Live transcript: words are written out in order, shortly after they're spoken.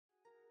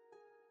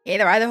Hey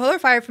there, either Holler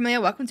Fire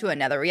Familia, welcome to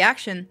another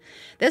reaction.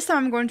 This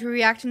time I'm going to be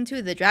reacting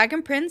to The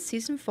Dragon Prince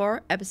Season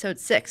 4, Episode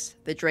 6,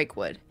 The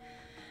Drakewood.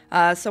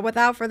 So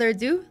without further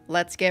ado,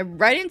 let's get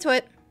right into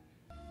it.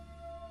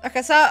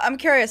 Okay, so I'm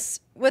curious,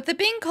 with it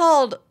being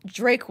called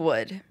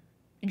Drakewood,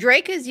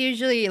 Drake is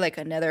usually like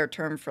another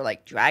term for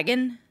like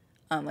dragon,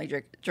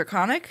 like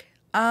draconic.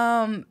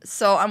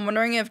 So I'm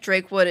wondering if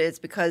Drakewood is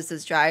because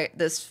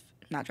this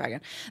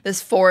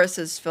forest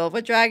is filled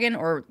with dragon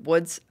or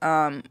woods,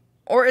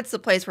 or it's the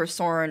place where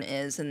Soren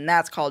is, and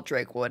that's called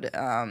Drakewood,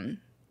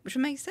 which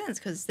would make sense,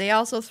 because they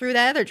also threw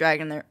that other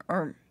dragon there,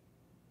 or...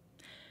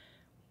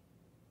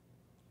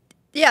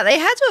 Yeah, they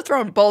had to have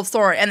thrown both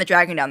Soren and the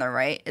dragon down there,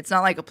 right? It's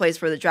not like a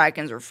place where the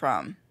dragons are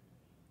from.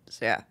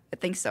 So yeah, I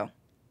think so.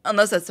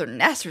 Unless that's their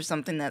nest or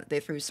something that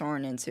they threw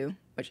Soren into,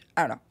 which,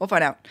 I don't know, we'll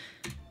find out.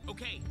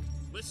 Okay,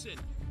 listen,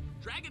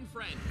 dragon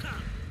friend,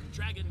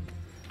 dragon...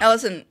 Now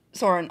listen,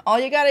 Soren,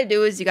 all you gotta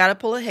do is you gotta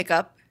pull a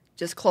Hiccup,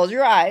 just close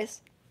your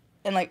eyes,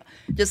 and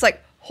just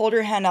hold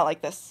your hand out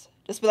like this.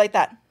 Just be like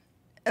that.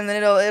 And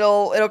then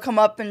it'll come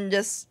up and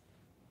just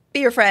be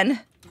your friend.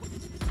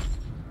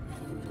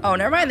 Oh,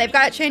 never mind, they've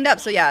got it chained up,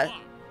 so yeah.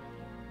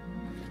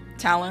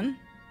 Talon.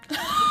 But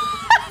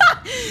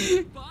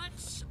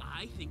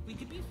I think we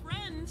could be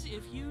friends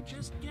if you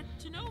just get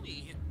to know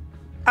me.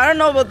 I don't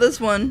know about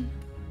this one.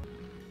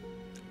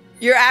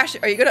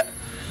 Are you gonna...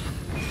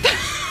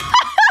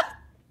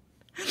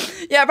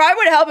 Yeah, it probably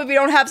would help if you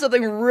don't have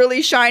something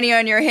really shiny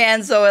on your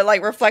hand so it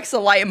like reflects the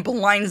light and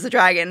blinds the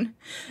dragon.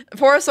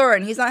 Poor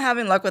Soren, he's not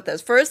having luck with this.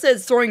 First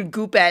it's throwing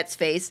goop at its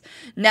face.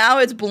 Now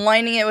it's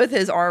blinding it with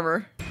his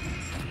armor.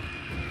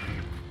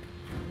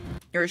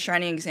 You're a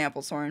shining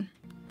example, Soren.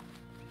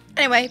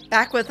 Anyway,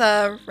 back with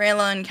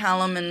Rayla and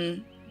Callum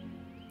and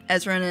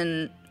Ezrin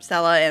and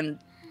Stella and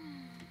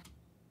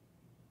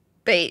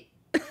Bait.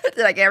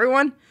 Did I get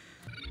everyone?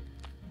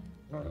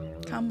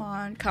 Come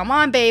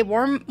on, babe.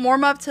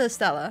 Warm up to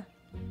Stella.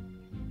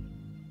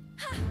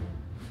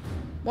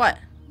 What?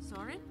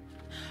 Soren?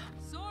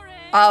 Soren!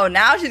 Oh,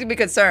 now she's gonna be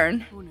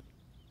concerned.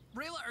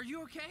 Rayla, are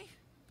you okay?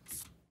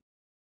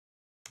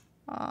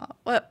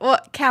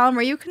 What? Callum,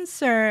 are you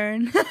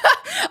concerned?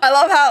 I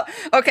love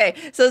how. Okay,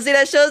 so see,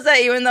 that shows that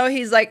even though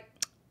he's like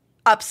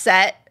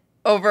upset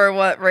over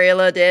what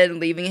Rayla did,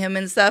 leaving him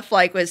and stuff,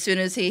 like as soon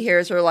as he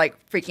hears her like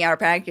freaking out or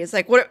panicking, it's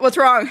like, what's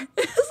wrong?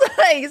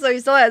 So he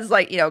still has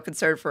like, you know,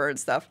 concern for her and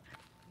stuff.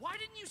 Why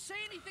didn't you say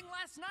anything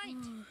last night?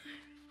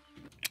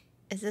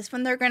 Is this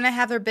when they're gonna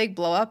have their big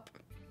blow up?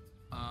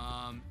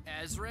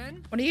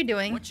 Ezrin? What are you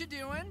doing? What you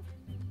doing?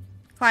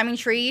 Climbing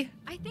tree?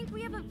 I think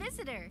we have a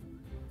visitor.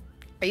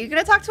 Are you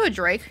gonna talk to a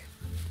Drake?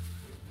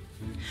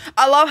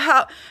 I love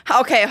how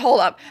okay,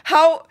 hold up.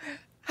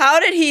 How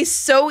did he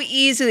so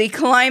easily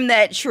climb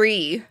that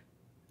tree?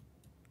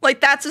 Like,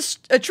 that's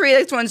a tree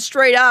that's going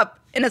straight up,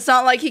 and it's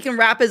not like he can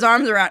wrap his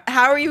arms around.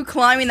 How are you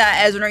climbing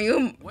that, Ezrin? Are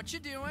you... What you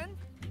doing?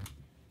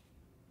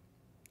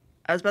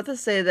 I was about to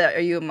say that, are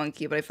you a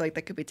monkey, but I feel like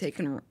that could be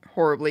taken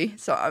horribly,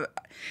 so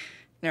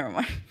never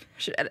mind.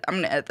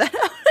 I'm gonna edit that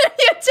out.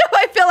 You too,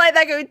 I feel like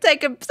that could be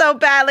taken so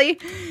badly.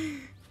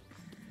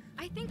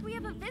 I think we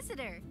have a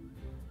visitor.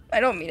 I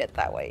don't mean it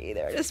that way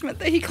either. I just meant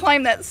that he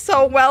climbed that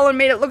so well and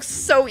made it look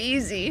so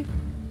easy.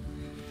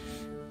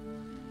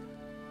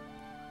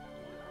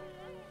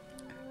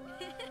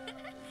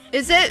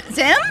 Is it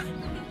Zim?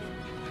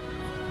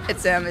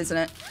 It's Zim, isn't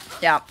it?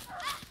 Yeah.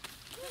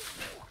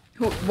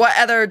 What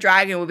other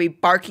dragon would be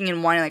barking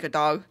and whining like a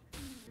dog?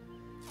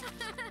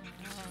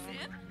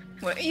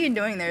 What are you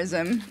doing there,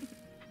 Zim?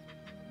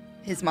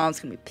 His mom's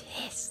gonna be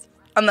pissed.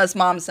 Unless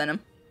Mom sent him.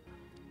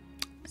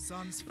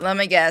 Let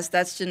me guess,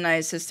 that's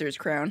Janai's sister's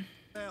crown.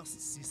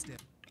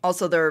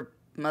 Also their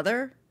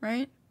mother,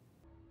 right?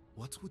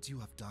 What would you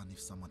have done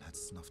if someone had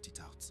snuffed it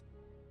out?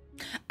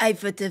 I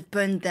would have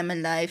burned them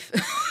alive.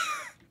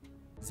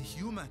 The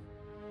human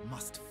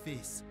must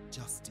face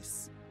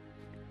justice.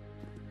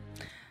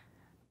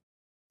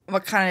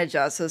 What kind of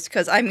justice?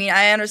 Because, I mean,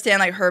 I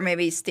understand, like, her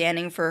maybe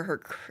standing for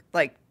her,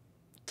 like,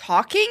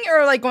 talking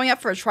or, like, going up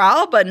for a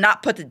trial, but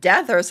not put to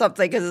death or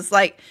something, because it's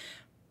like...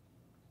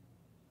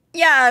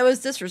 Yeah, it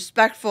was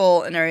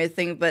disrespectful and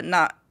everything, but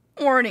not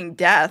warranting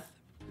death.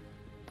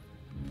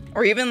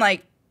 Or even,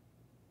 like,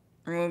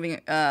 removing,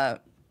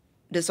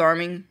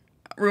 disarming,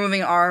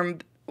 removing arm,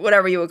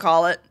 whatever you would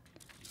call it.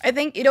 I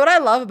think, you know what I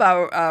love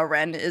about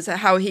Ren is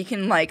how he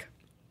can, like,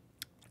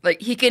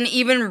 he can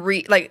even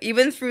read, like,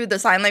 even through the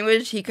sign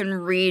language, he can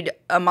read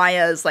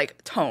Amaya's,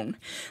 like, tone.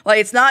 Like,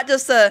 it's not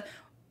just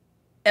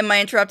am I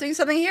interrupting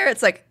something here?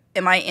 It's like,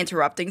 am I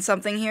interrupting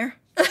something here?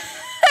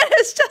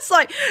 It's just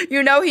like,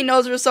 you know, he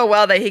knows her so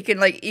well that he can,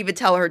 like, even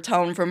tell her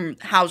tone from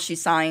how she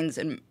signs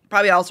and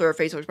probably also her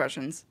facial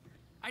expressions.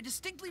 I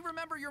distinctly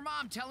remember your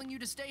mom telling you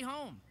to stay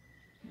home.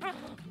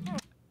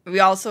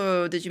 We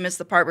also, did you miss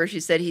the part where she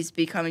said he's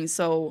becoming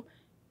so,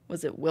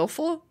 was it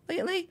willful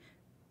lately?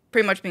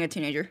 Pretty much being a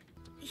teenager.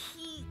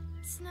 He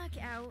snuck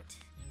out.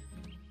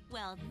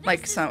 Well, this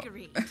Like is some,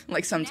 great.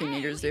 like some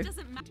teenagers do. It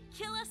doesn't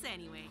kill us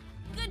anyway.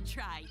 Good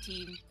try,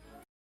 team.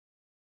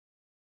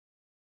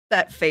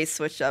 That face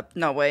switch up.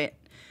 No, wait.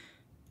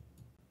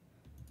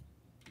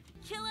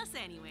 Kill us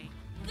anyway.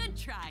 Good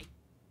try.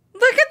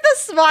 Look at the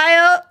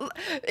smile.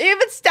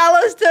 Even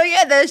Stella's doing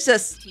it. There's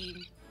just...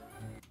 Team.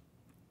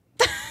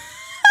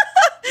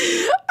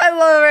 I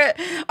love it.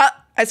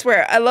 I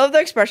swear, I love the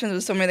expressions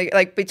of so many,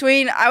 like,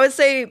 between, I would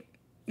say,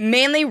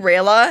 mainly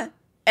Rayla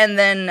and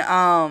then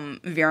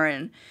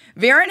Viren.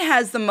 Viren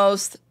has the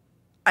most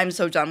I'm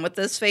so done with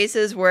this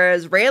faces,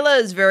 whereas Rayla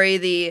is very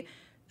the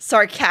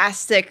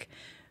sarcastic,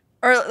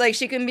 or like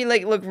she can be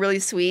like look really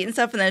sweet and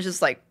stuff, and then it's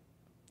just like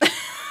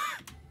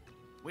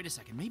Wait a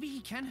second, maybe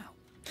he can help.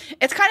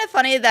 it's kind of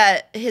funny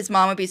that his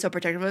mom would be so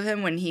protective of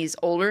him when he's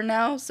older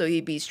now, so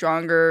he'd be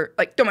stronger.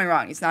 Like, don't get me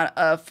wrong, he's not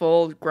a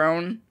full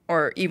grown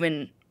or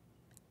even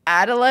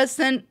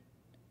adolescent.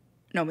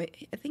 No,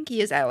 I think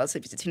he is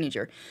adolescent. He's a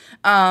teenager.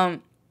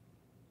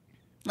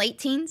 Late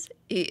teens.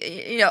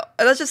 You know,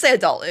 let's just say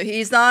adult.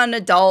 He's not an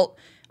adult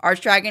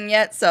archdragon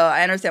yet, so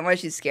I understand why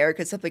she's scared,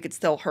 because something could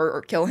still hurt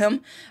or kill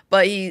him.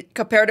 But he,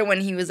 compared to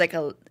when he was like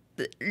a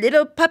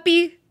little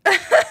puppy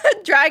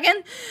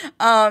dragon,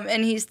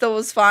 and he still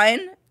was fine.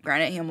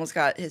 Granted, he almost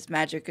got his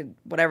magic and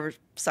whatever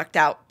sucked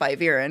out by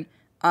Viren.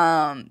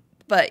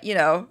 But, you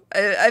know,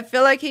 I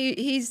feel like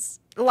he's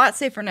a lot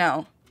safer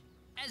now.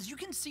 As you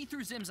can see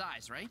through Zim's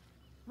eyes, right?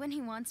 When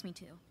he wants me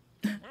to.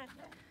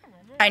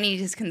 I need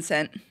his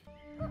consent.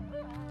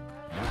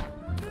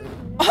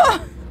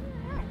 Oh!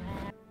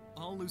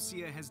 All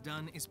Lucia has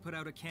done is put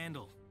out a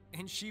candle,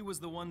 and she was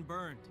the one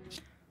burned.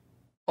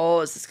 Oh,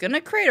 is this gonna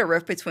create a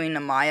rift between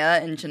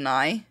Amaya and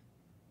Janai?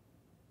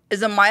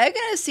 Is Amaya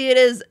gonna see it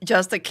as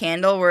just a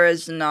candle,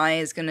 whereas Janai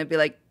is gonna be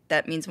like,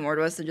 that means more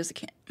to us than just a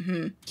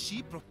candle?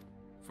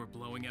 For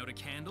blowing out a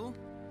candle,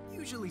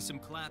 usually some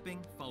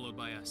clapping, followed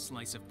by a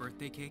slice of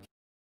birthday cake.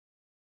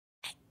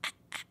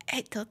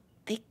 I don't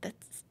think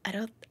that's,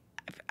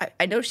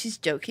 I know she's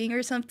joking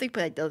or something,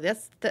 but I don't think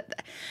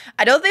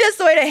that's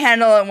the way to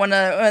handle it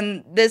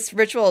when this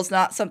ritual is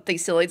not something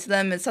silly to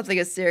them. It's something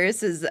as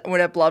serious as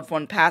when a loved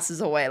one passes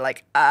away.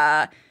 Like,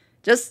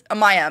 just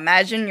Amaya,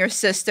 imagine your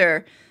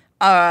sister,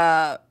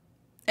 and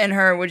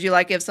her, would you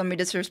like if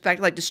somebody disrespected,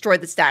 like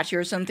destroyed the statue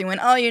or something, when,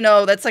 oh, you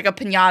know, that's like a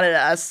piñata to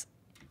us.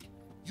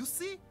 You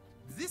see?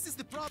 This is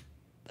the problem.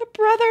 The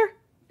brother.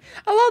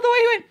 I love the way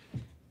he went,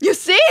 you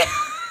see?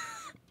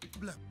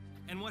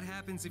 And what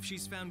happens if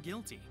she's found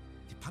guilty?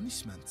 The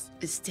punishment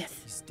It's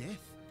death. is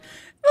death.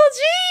 Well,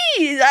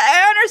 geez,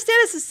 I understand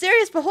this is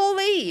serious, but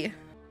holy.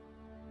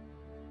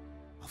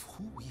 Of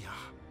who we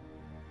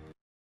are.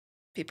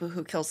 People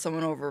who kill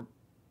someone over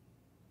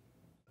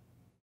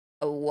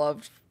a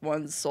loved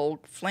one's soul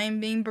flame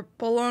being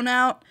blown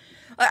out.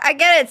 I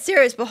get it, it's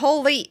serious, but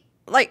holy,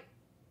 like,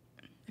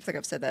 I feel like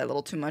I've said that a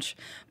little too much.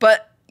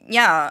 But,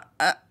 yeah,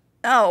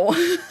 no,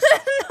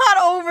 not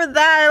over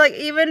that. Like,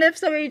 even if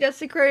somebody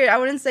desecrated, I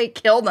wouldn't say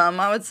kill them.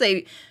 I would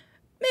say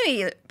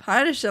maybe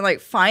punish them,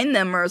 like find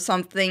them or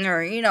something,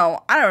 or, you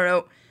know, I don't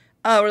know.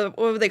 What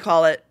would they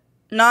call it?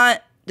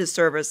 Not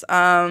disservice.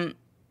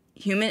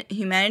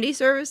 Humanity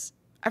service?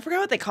 I forgot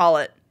what they call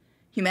it.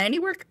 Humanity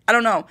work? I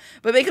don't know.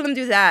 But making them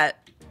do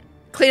that.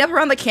 Clean up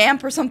around the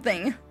camp or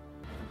something.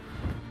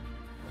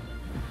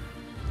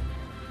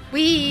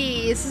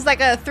 Whee! This is like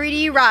a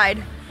 3D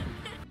ride.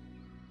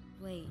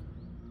 Wait,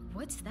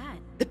 what's that?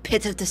 The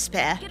pit of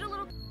despair. Get a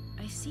little.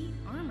 I see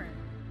armor.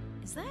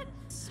 Is that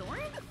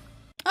Soren?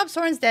 Oh,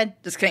 Soren's dead.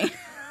 Just kidding.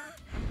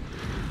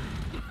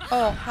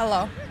 Oh,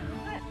 hello.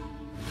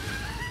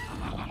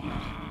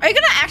 Are you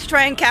gonna actually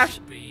try and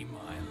capture? Be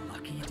my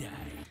lucky day.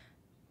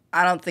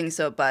 I don't think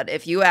so, bud.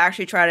 If you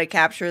actually try to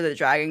capture the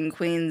Dragon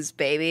Queen's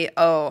baby,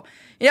 oh,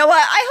 you know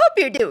what? I hope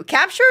you do.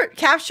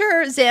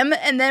 Capture Zim,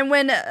 and then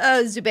when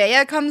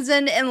Zubeya comes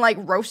in and like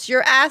roasts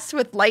your ass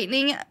with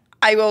lightning,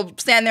 I will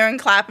stand there and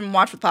clap and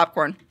watch with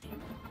popcorn.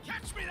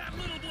 Catch me that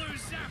little blue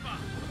zapper!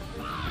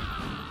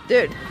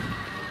 Dude.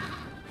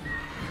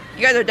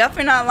 You guys are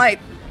definitely not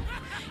like,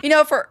 you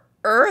know, for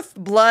Earth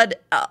Blood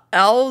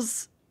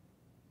elves,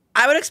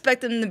 I would expect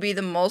them to be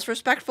the most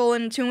respectful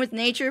and in tune with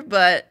nature,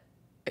 but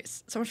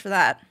it's so much for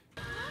that.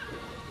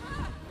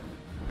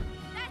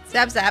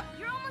 Zap zap.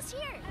 You're almost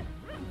here.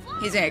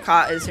 He's gonna get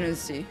caught as soon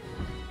as he.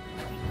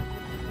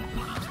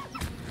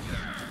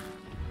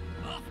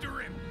 After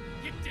him!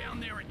 Get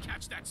down there and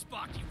catch that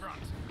sparky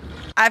runt!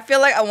 I feel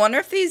like, I wonder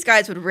if these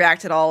guys would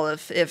react at all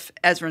if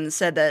Ezran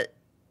said that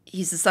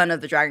he's the son of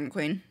the Dragon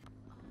Queen.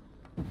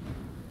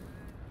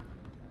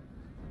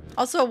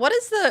 Also, what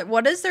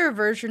is their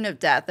version of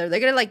death? Are they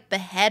gonna like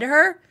behead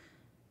her?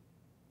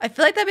 I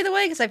feel like that'd be the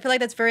way, because I feel like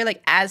that's very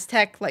like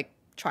Aztec, like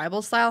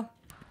tribal style.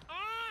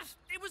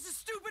 It was a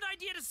stupid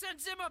idea to send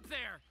Zim up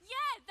there!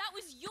 Yeah, that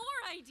was your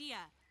idea.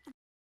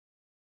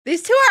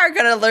 These two are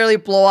gonna literally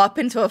blow up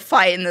into a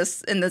fight in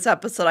this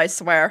episode, I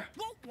swear.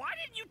 Well, why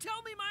didn't you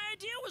tell me my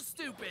idea was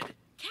stupid?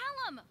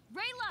 Callum,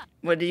 Rayla,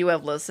 Would you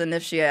have listened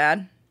if she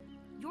had?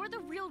 you're the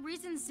real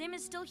reason Zim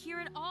is still here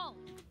at all.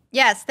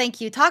 Yes,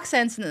 thank you. Talk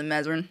sense into the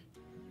Ezran.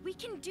 We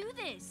can do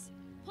this.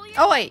 Pull your.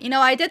 Oh wait, you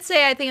know, I did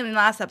say, I think in the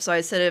last episode,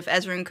 I said if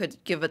Ezran could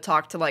give a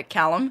talk to like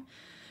Callum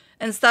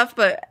and stuff,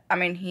 but I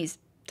mean, he's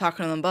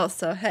talking to them both,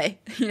 so hey,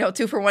 you know,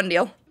 2-for-1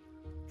 deal.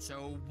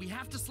 So we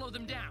have to slow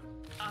them down.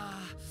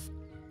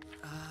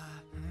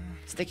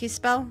 Sticky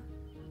spell?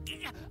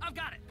 Yeah, I've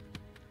got it.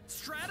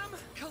 Stratum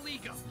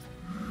Caligo.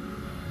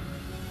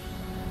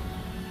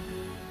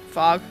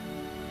 Fog.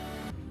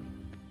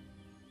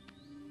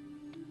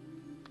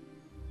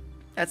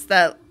 That's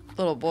that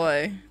little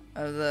boy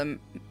of the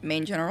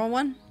main general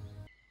one.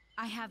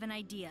 I have an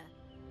idea.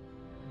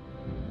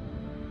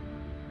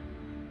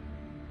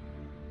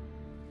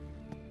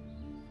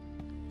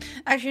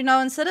 Actually, no,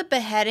 instead of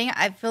beheading,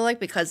 I feel like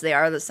because they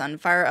are the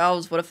Sunfire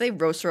Elves, what if they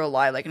roast her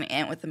alive like an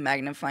ant with a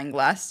magnifying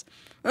glass?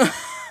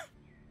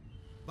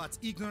 But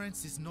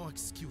ignorance is no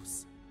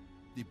excuse.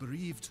 The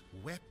bereaved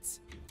wept.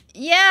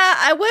 Yeah,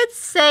 I would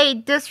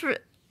say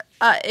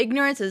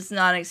ignorance is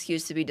not an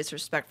excuse to be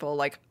disrespectful.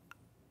 Like,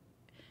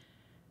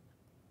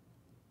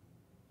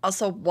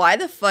 also, why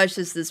the fudge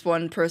does this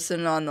one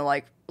person on the,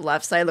 like,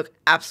 left side look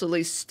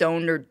absolutely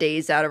stoned or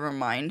dazed out of her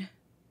mind?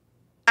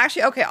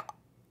 Actually, okay,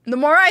 the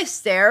more I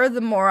stare,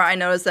 the more I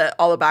notice that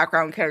all the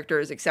background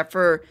characters, except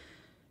for,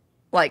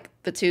 like,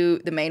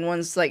 the main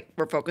ones, like,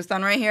 we're focused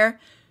on right here,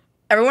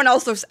 everyone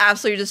else looks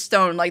absolutely just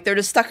stoned. Like, they're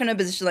just stuck in a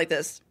position like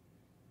this.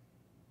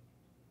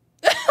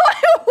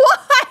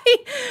 Why?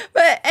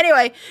 But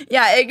anyway,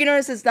 yeah,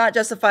 ignorance is not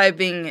justified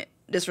being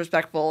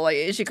disrespectful.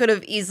 Like, she could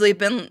have easily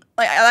been,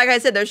 like I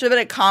said, there should have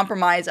been a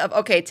compromise of,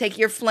 okay, take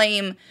your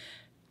flame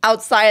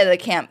outside of the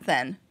camp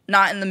then,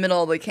 not in the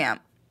middle of the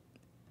camp.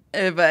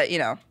 But, you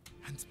know,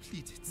 And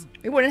pleaded.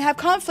 we wouldn't have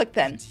conflict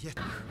then. Yet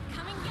Come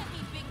and get me,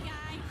 big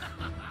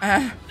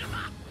guy.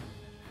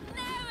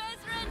 No,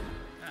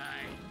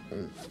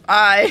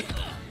 Ezra.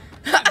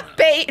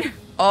 Bait.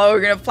 Oh,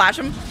 we're gonna flash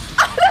him.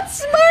 Oh, that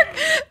smirk.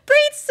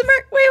 Bait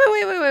smirk.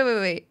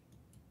 Wait.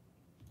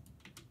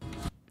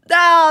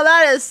 Oh,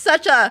 that is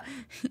such a...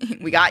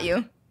 We got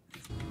you.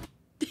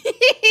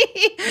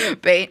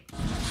 Bait.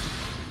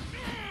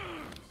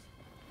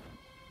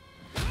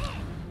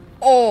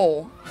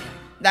 Oh.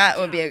 That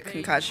would be a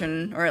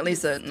concussion, or at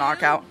least a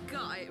knockout.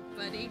 Got it,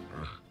 buddy.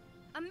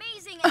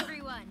 Amazing,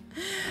 everyone.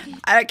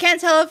 I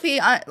can't tell if he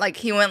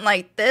he went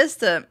like this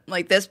to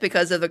like this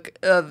because of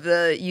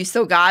the you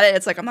still got it.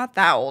 It's like, I'm not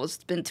that old.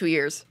 It's been 2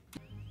 years.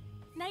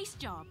 Nice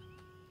job.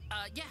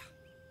 Yeah.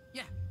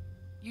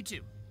 You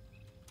too.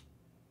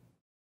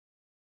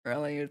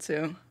 Really, you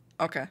too?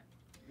 Okay.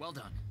 Well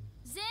done.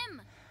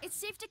 Zim, it's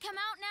safe to come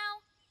out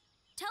now.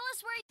 Tell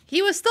us where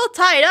He was still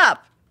tied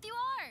up. you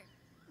are.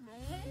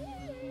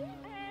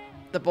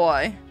 The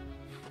boy.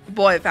 The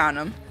boy found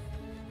him.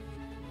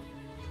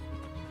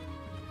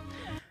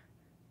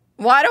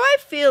 Why do I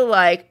feel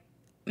like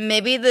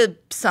maybe the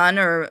son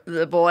or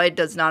the boy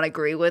does not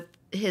agree with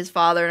his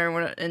father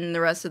and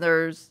the rest of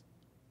their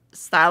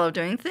style of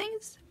doing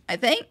things? I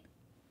think.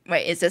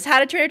 Wait, is this How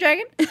to Train a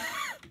Dragon?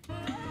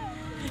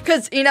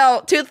 Because, you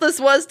know, Toothless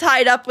was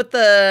tied up with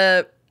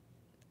the,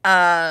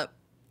 I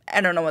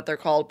don't know what they're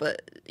called,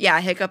 but yeah,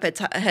 Hiccup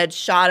had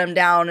shot him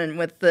down and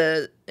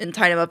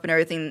tied him up and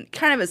everything,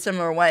 kind of a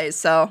similar way,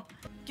 so.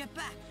 Get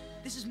back!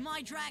 This is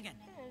my dragon!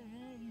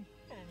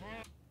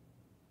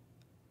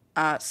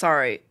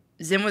 Sorry.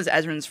 Zim was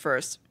Ezrin's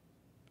first.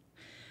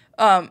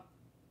 And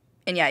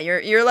yeah,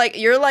 you're like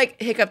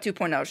Hiccup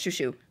 2.0,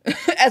 shoo.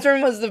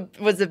 Ezrin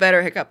was the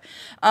better Hiccup.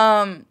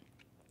 But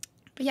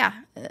yeah,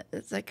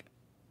 it's like,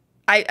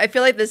 I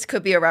feel like this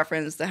could be a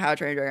reference to How to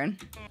Train a Dragon.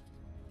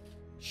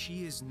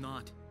 She is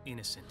not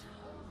innocent.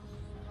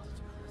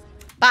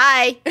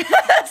 Bye!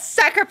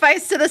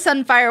 Sacrifice to the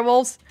Sunfire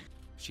Wolves.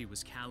 She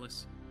was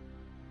callous.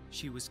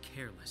 She was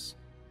careless.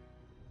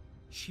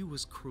 She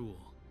was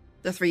cruel.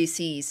 The 3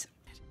 C's.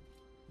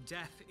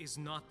 Death is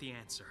not the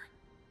answer.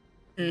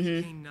 Mm-hmm.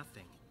 We gain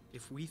nothing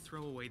if we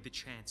throw away the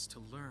chance to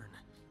learn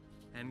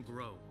and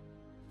grow.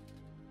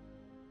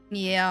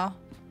 Yeah.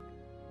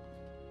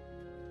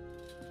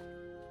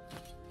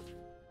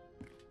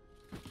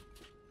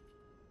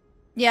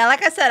 Yeah,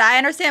 like I said, I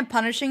understand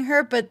punishing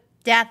her, but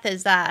death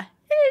is a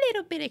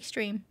little bit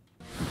extreme.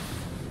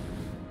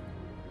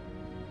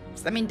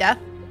 Does that mean death?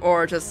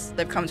 Or just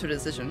they've come to a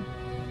decision?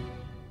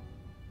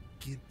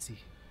 guilty.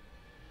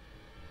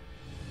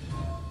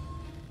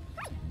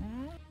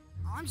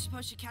 I'm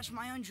supposed to catch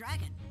my own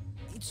dragon.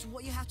 It's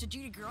what you have to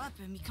do to grow up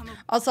and become a...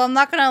 Also, I'm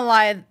not gonna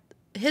lie,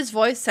 his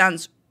voice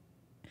sounds...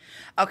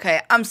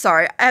 Okay, I'm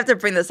sorry, I have to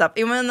bring this up.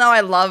 Even though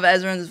I love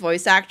Ezrin's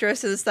voice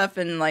actress and stuff,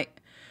 and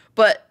like...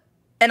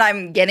 And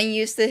I'm getting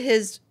used to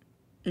his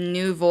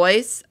new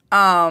voice.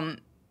 I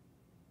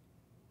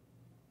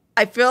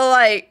feel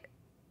like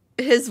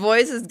his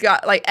voice has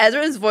got... Like,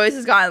 Ezra's voice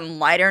has gotten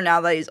lighter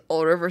now that he's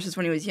older versus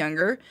when he was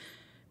younger.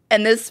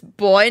 And this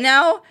boy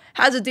now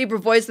has a deeper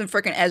voice than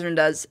frickin' Ezrin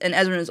does. And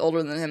Ezrin is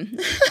older than him.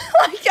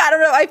 Like, I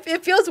don't know.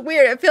 It feels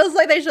weird. It feels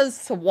like they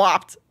just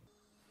swapped.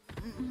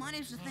 My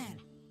name's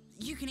Nathan.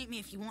 You can eat me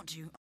if you want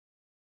to.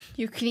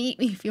 You can eat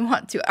me if you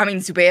want to. I mean,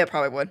 Zubeia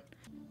probably would.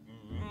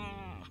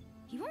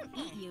 He won't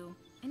eat you,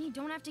 and you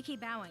don't have to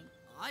keep bowing.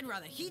 I'd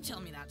rather he tell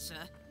me that, sir.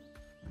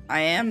 I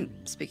am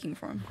speaking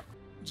for him.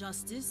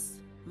 Justice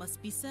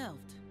must be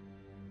served.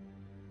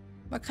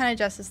 What kind of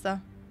justice, though?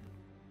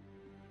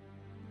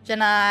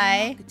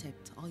 Janai.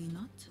 Architect, are you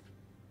not?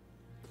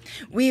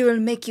 We will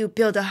make you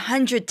build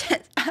 100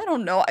 tents. I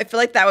don't know. I feel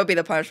like that would be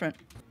the punishment.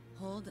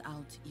 Hold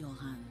out your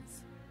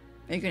hands.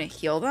 Are you gonna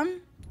heal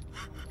them?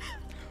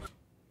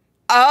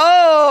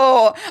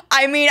 Oh,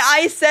 I mean,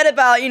 I said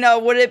about, you know,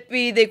 would it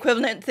be the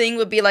equivalent thing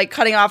would be like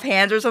cutting off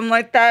hands or something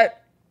like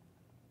that?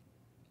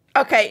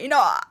 Okay, you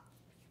know,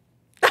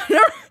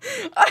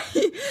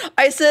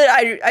 I said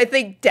I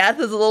think death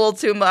is a little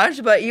too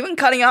much, but even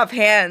cutting off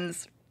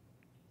hands,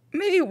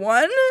 maybe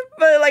one,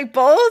 but like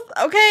both,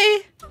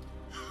 okay.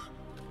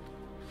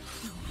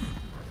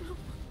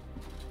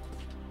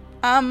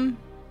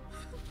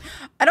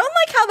 I don't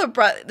like how the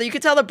brother, you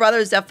could tell the brother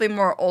is definitely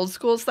more old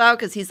school style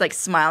because he's like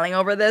smiling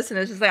over this and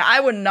it's just like, I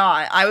would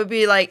not. I would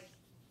be like,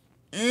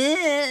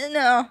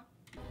 no.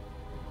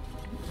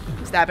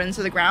 Stab it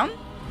into the ground?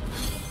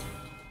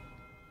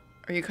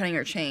 Or are you cutting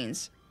her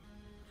chains?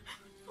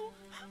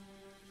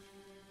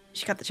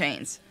 She cut the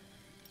chains.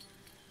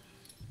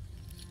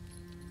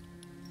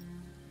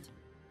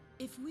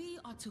 If we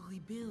are to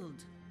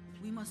rebuild,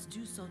 we must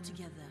do so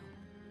together.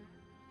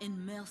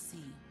 In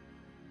mercy,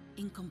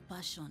 in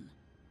compassion.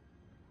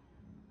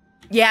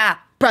 Yeah,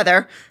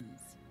 brother.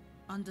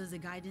 Under the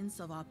guidance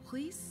of our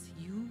priests,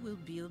 you will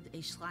build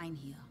a shrine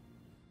here.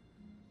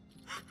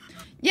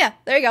 Yeah,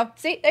 there you go.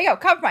 See, there you go.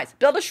 Compromise.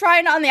 Build a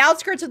shrine on the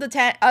outskirts of the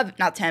tent,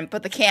 not tent,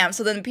 but the camp.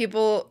 So then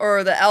people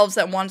or the elves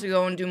that want to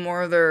go and do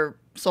more of their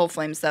soul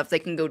flame stuff, they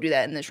can go do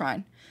that in the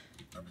shrine.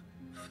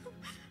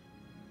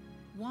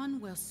 One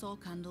where soul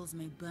candles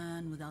may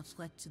burn without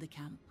threat to the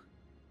camp.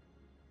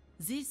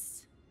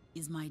 This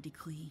is my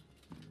decree.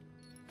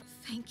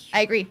 Thank you.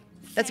 I agree.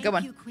 That's a good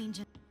one. Thank you, Queen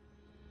Jan.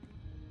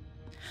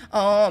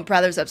 Oh,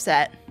 brother's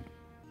upset.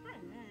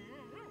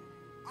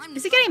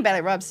 Is he getting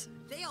belly rubs?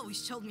 They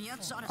always told me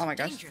outsiders Oh my are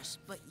gosh. dangerous,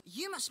 but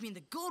you must mean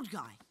the gold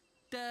guy.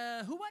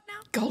 The who what now?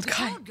 Gold The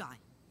guy. gold guy.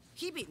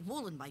 He beat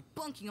Woolen by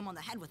bunking him on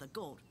the head with a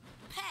gold.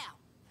 Pow!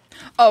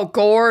 Oh,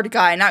 gourd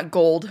guy, not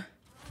gold.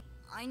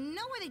 I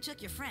know where they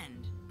took your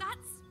friend.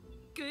 That's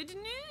good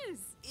news.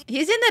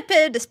 He's in the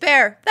pit of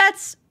despair.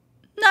 That's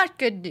not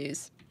good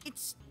news.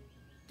 It's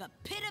the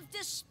pit of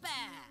despair.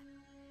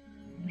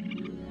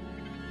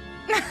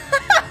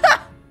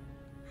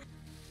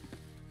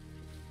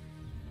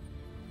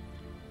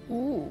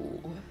 Ooh,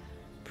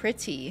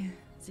 pretty.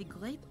 The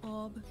great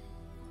orb.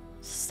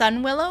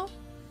 Sun willow?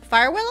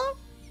 Fire willow?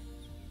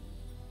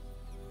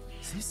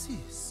 This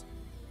is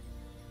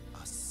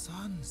a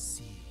sun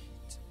seed.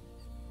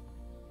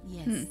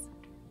 Yes.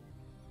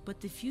 But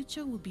the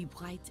future will be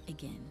bright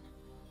again.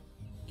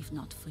 If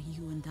not for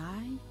you and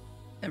I,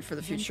 And for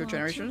the then future for our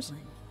generations?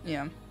 children.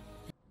 Yeah.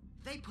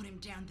 They put him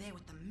down there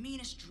with the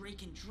meanest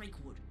drake in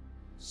Drakewood.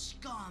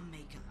 Scar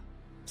Maker.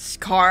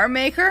 Scar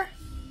maker?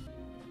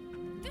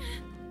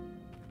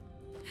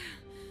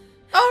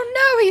 Oh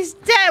no, he's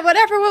dead.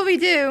 Whatever will we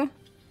do?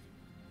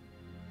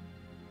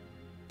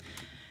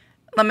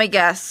 Let me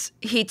guess.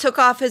 He took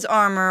off his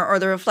armor or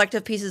the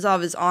reflective pieces of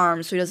his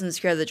arms so he doesn't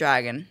scare the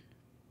dragon.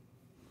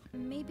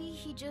 Maybe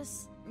he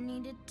just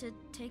needed to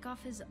take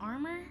off his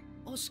armor?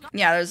 Or Scar.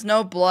 Yeah, there's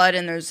no blood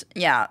and there's...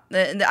 Yeah,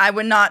 I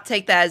would not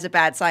take that as a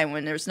bad sign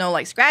when there's no,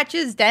 like,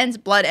 scratches, dents,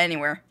 blood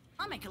anywhere.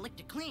 I'll make a lick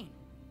to clean.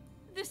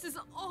 This is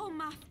all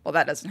my... Well,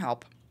 that doesn't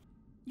help.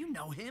 You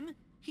know him.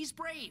 He's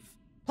brave.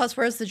 Plus,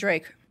 where's the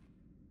Drake?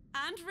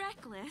 And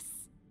reckless.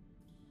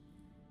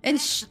 And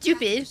That's the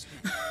stupid.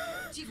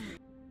 path to despair.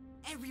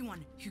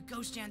 Everyone who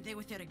goes down there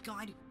without a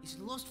guide is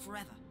lost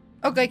forever.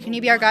 Okay, can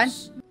you be our guide?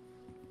 Worse.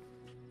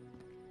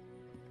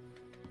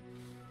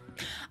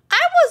 I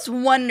was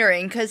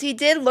wondering, because he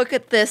did look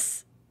at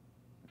this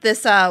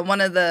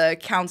one of the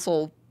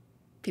council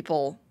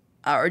people,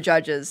 or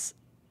judges,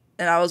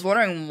 and I was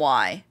wondering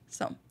why.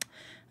 So,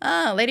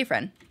 lady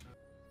friend.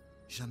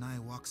 Janai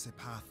walks a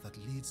path that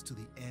leads to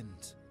the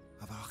end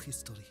of our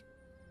history.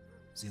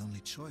 The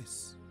only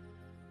choice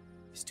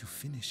is to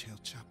finish her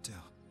chapter.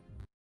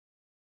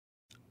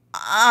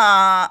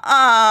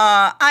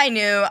 I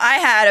knew. I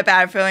had a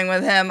bad feeling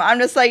with him. I'm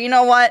just like, you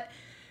know what?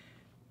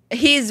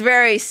 He's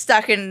very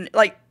stuck in,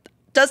 like,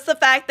 just the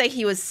fact that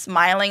he was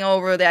smiling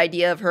over the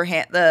idea of her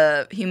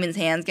the human's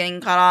hands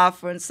getting cut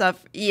off and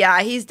stuff.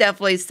 Yeah, he's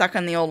definitely stuck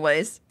in the old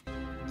ways.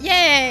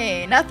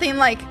 Yay! Nothing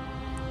like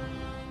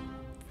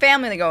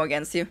family to go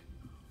against you.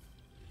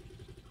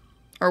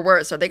 Or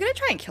worse, are they gonna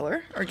try and kill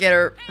her? Or get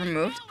her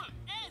removed? Rayla,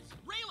 Ez,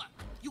 Rayla,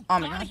 you Oh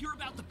my gotta God. hear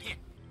about the pit.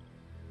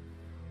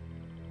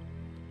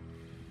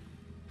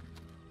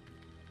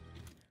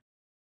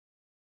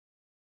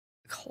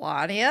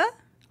 Claudia?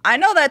 I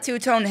know that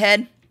two-toned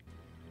head.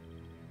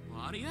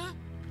 Claudia?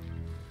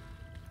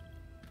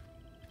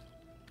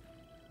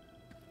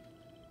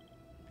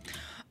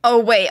 Oh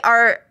wait,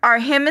 are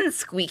him and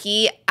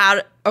Squeaky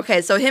out?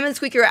 Okay, so him and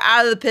Squeaky are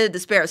out of the pit of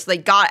despair, so they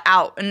got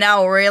out, and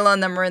now Rayla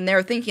and them are in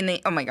there thinking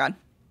they. Oh my god.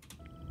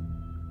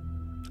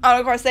 Oh,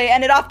 of course they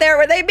ended off there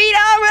where they beat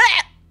up.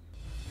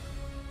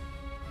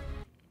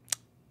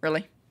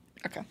 Really?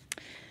 Okay.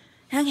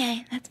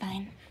 Okay, that's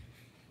fine.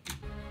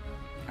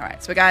 All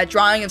right, so we got a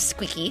drawing of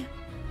Squeaky.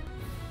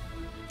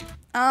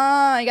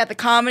 You got the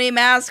comedy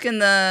mask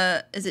and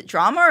the, is it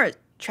drama or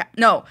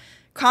no,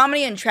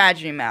 comedy and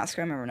tragedy mask.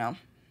 I remember now.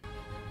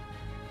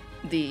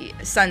 The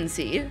sun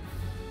seed.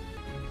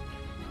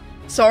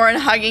 Soren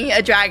hugging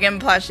a dragon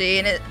plushie,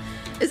 and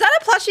is that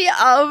a plushie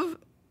of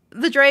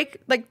the Drake,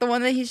 like the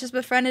one that he's just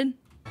befriended?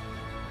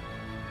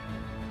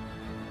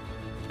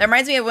 That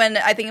reminds me of when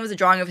I think it was a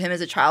drawing of him as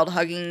a child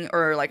hugging,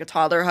 or like a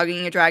toddler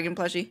hugging a dragon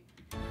plushie.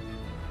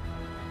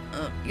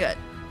 You got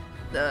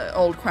the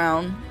old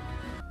crown.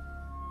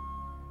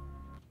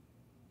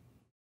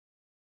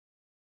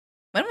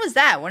 When was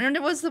that?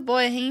 When was the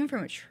boy hanging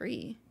from a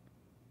tree?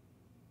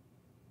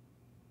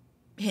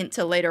 Hint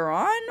to later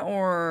on,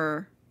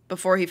 or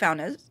before he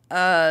found his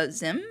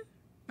Zim?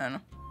 I don't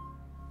know.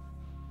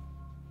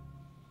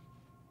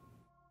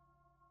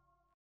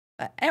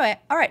 But anyway,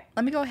 all right,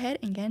 let me go ahead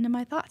and get into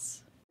my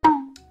thoughts.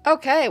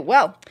 Okay,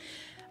 well,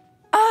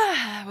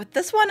 with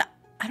this one,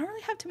 I don't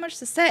really have too much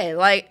to say.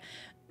 Like,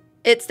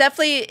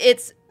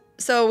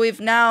 so we've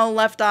now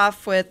left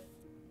off with,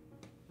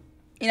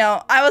 you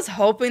know, I was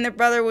hoping the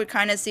brother would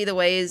kind of see the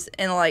ways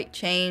and, like,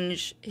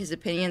 change his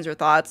opinions or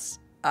thoughts,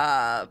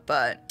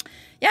 but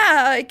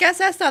yeah, I guess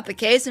that's not the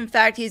case. In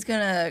fact, he's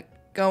gonna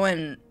go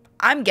and,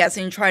 I'm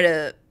guessing, try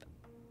to,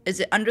 is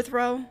it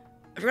underthrow?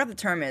 I forgot the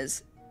term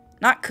is.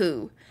 Not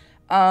coup.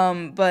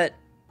 But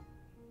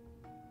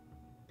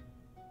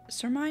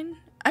Sermine?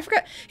 I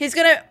forgot. He's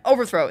gonna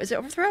overthrow. Is it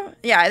overthrow?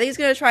 Yeah, I think he's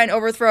gonna try and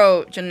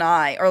overthrow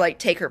Janai, or like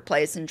take her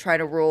place and try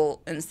to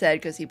rule instead,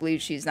 because he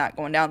believes she's not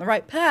going down the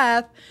right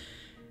path.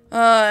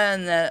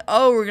 And that,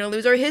 oh, we're gonna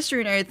lose our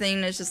history and everything.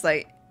 And it's just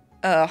like,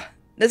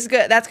 this is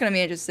good. That's gonna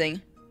be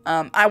interesting.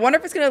 I wonder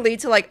if it's gonna lead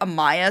to like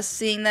Amaya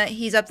seeing that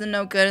he's up to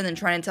no good and then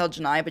trying to tell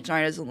Janai, but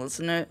Janai doesn't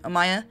listen to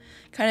Amaya,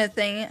 kind of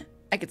thing.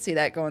 I could see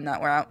that going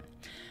that route.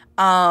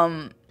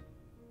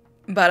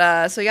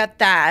 So you got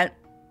that,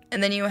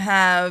 and then you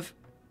have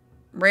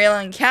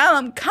Rayla and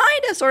Callum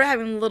kind of sort of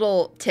having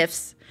little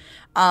tiffs,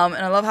 and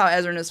I love how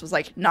Ezranus was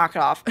like, knock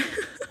it off.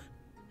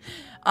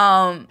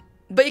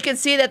 But you can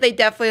see that they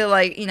definitely,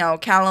 like, you know,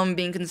 Callum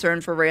being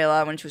concerned for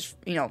Rayla when she was,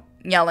 you know,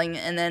 yelling,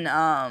 and then,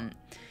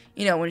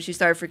 you know, when she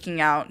started freaking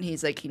out,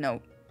 he's like, you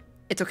know,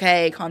 it's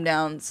okay, calm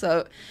down.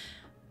 So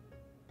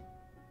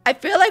I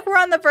feel like we're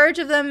on the verge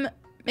of them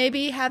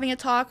maybe having a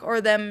talk, or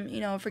them, you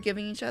know,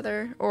 forgiving each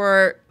other,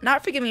 or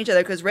not forgiving each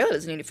other, because Rayla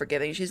doesn't need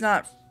forgiving. She's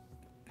not,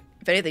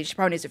 if anything, she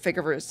probably needs to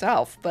forgive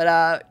herself,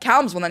 but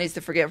Callum's one that needs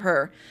to forgive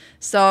her.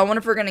 So I wonder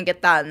if we're going to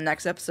get that in the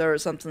next episode or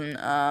something.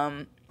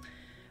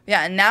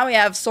 Yeah, and now we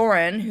have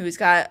Soren, who's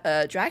got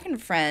a dragon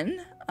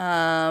friend,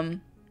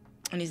 and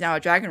he's now a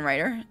dragon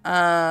rider,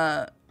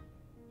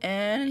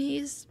 and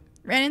he's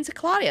ran into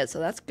Claudia, so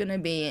that's going to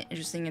be an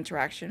interesting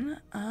interaction.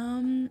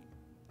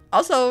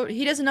 Also,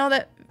 he doesn't know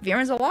that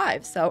Viren's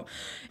alive, so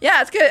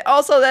yeah, it's good.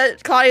 Also,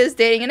 that Claudia's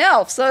dating an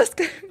elf, so it's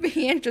gonna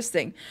be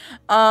interesting.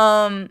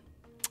 Yeah,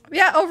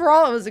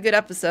 overall, it was a good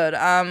episode.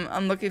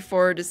 I'm looking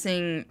forward to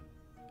seeing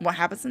what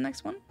happens in the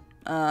next one.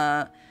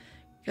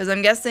 Because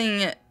I'm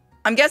guessing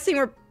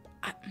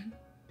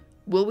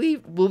will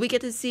we get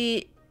to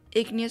see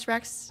Igneous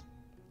Rex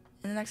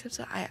in the next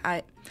episode?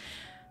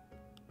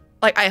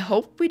 I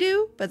hope we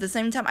do, but at the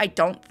same time, I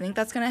don't think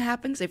that's gonna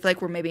happen, because I feel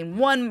like we're maybe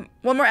one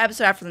more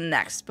episode after the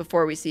next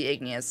before we see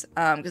Igneous,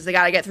 because they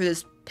gotta get through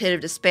this pit of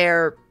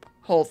despair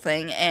whole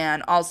thing,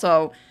 and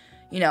also,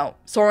 you know,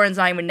 Soren's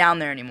not even down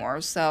there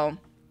anymore, so,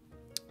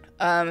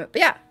 but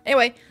yeah,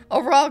 anyway,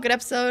 overall, good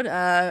episode.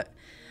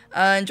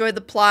 Enjoyed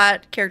the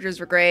plot, characters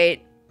were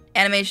great,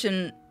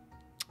 animation,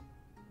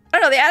 I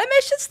don't know, the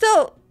animation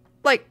still,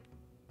 like,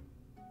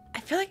 I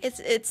feel like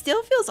it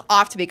still feels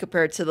off to be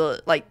compared to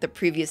the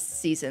previous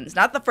seasons.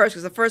 Not the first,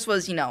 because the first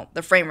was, you know,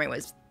 the frame rate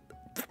was,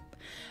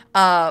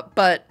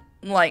 but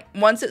like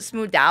once it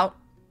smoothed out,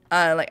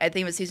 like I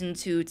think it was season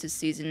 2 to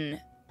season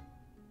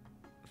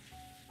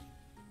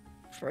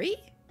 3.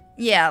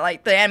 Yeah,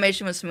 like the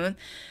animation was smooth,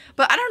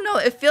 but I don't know.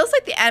 It feels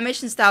like the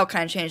animation style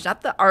kind of changed,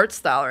 not the art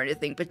style or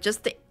anything, but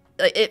just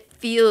it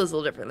feels a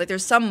little different. Like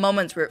there's some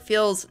moments where it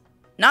feels.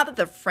 Not that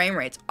the frame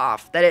rate's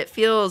off, that it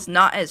feels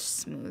not as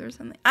smooth or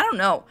something. I don't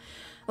know.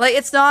 Like,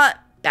 it's not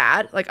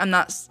bad. Like,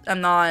 it's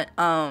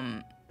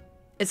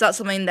not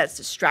something that's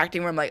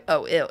distracting where I'm like,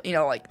 oh, ew, you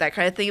know, like that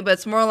kind of thing. But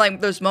it's more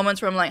like there's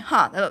moments where I'm like,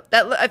 huh,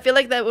 that I feel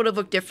like that would have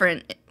looked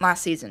different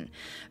last season.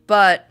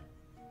 But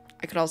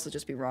I could also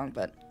just be wrong.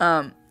 But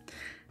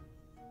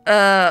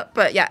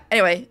yeah,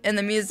 anyway, and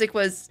the music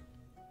was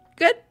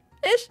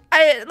good-ish.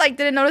 I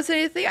didn't notice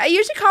anything. I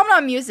usually comment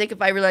on music if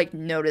I really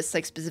notice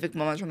like specific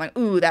moments where I'm like,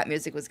 ooh, that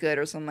music was good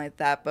or something like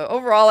that. But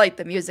overall, like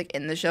the music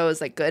in the show is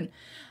like good.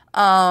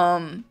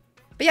 But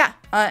yeah,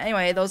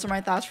 anyway, those are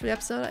my thoughts for the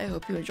episode. I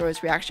hope you enjoy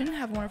this reaction.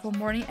 Have a wonderful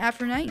morning,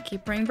 afternoon, night, and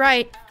keep burning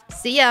bright.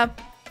 See ya.